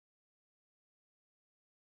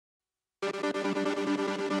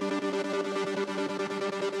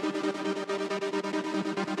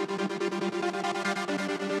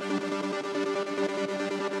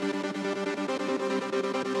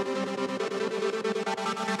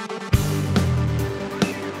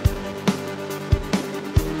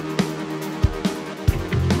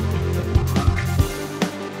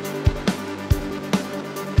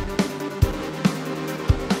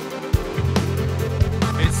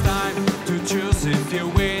If you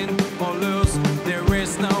win or lose, there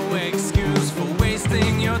is no excuse for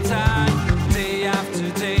wasting your time. Day after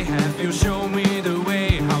day, have you shown me the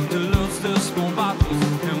way how to lose the small battles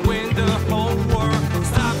and win the whole war?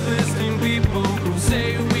 Stop listening people who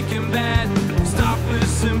say we can bet. Stop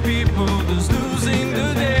listening people who's losing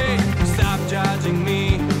the day. Stop judging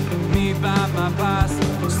me by my past.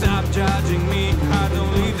 Stop judging me, I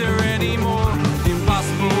don't live there anymore.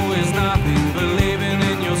 Impossible is nothing, believing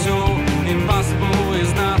in your soul. Impossible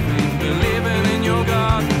is nothing, believing in your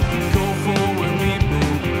God. Go forward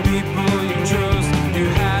people you trust. You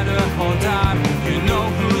had a hard time, you know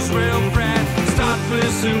who's real friend. Stop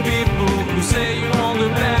listening people who say you want the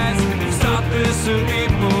best. Stop listening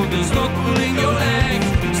people, there's no pulling your legs.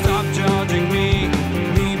 Stop judging me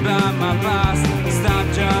by my past. Stop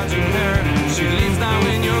judging her, she lives now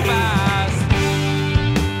in your past.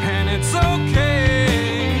 And it's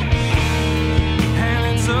okay, and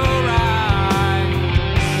it's alright.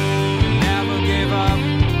 Never give up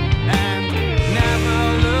and never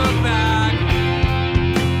look back.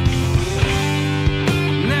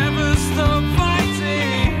 Never stop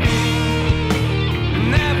fighting,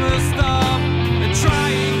 never stop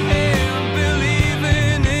trying and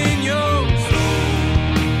believing in your soul.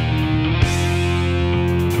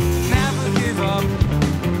 Never give up,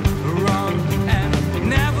 run and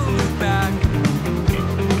never look back.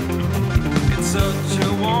 It's such a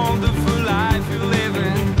wonderful life you're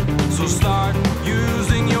living, so start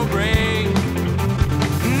using your brain.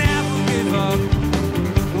 Never give up,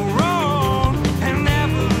 run and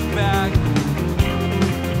never look back.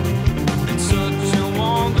 It's such a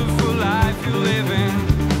wonderful life you're living,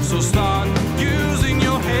 so start using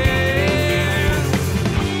your head.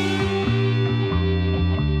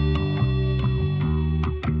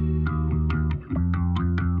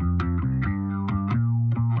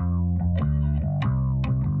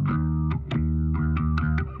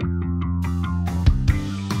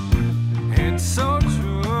 It's so